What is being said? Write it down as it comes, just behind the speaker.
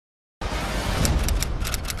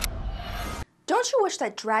Don't you wish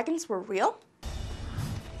that dragons were real?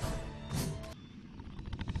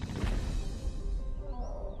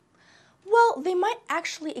 Well, they might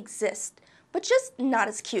actually exist, but just not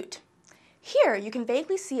as cute. Here, you can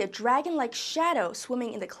vaguely see a dragon-like shadow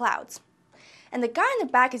swimming in the clouds. And the guy in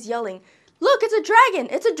the back is yelling, "Look, it's a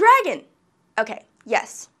dragon! It's a dragon!" Okay,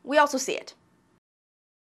 yes, we also see it.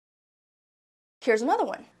 Here's another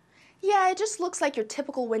one. Yeah, it just looks like your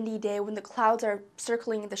typical windy day when the clouds are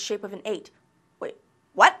circling in the shape of an 8. Wait,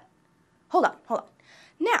 what? Hold on.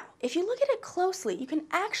 Now, if you look at it closely, you can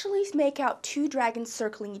actually make out two dragons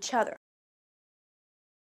circling each other.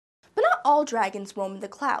 But not all dragons roam in the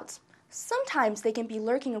clouds. Sometimes they can be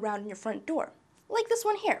lurking around in your front door, like this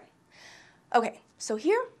one here. Okay, so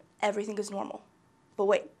here, everything is normal. But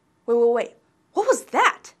wait. What was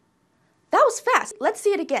that? That was fast. Let's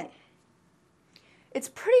see it again. It's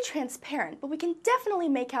pretty transparent, but we can definitely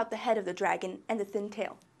make out the head of the dragon and the thin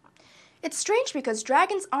tail. It's strange because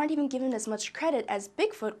dragons aren't even given as much credit as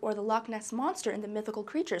Bigfoot or the Loch Ness monster in the mythical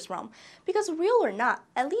creatures realm, because real or not,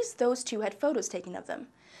 at least those two had photos taken of them.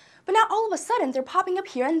 But now all of a sudden, they're popping up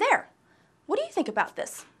here and there. What do you think about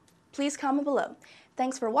this? Please comment below.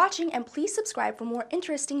 Thanks for watching, and please subscribe for more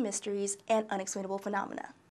interesting mysteries and unexplainable phenomena.